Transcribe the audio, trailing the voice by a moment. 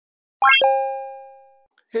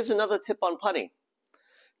Here's another tip on putting.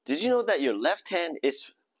 Did you know that your left hand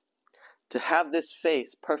is to have this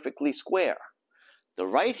face perfectly square? The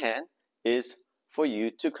right hand is for you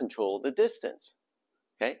to control the distance.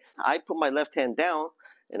 Okay? I put my left hand down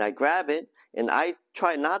and I grab it and I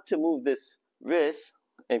try not to move this wrist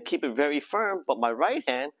and keep it very firm, but my right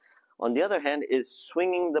hand, on the other hand, is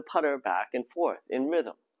swinging the putter back and forth in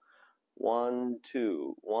rhythm. 1,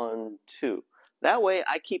 2, 1, 2. That way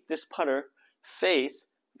I keep this putter face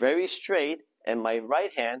very straight and my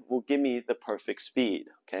right hand will give me the perfect speed.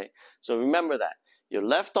 Okay? So remember that. Your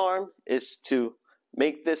left arm is to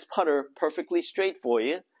make this putter perfectly straight for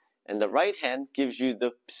you, and the right hand gives you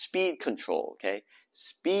the speed control. Okay?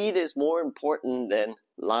 Speed is more important than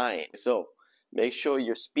line. So make sure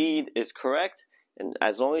your speed is correct, and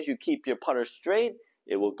as long as you keep your putter straight,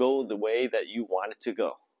 it will go the way that you want it to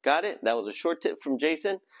go. Got it? That was a short tip from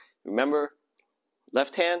Jason. Remember,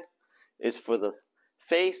 left hand is for the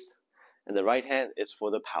face, and the right hand is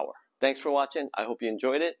for the power. Thanks for watching. I hope you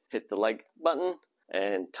enjoyed it. Hit the like button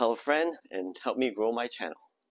and tell a friend and help me grow my channel.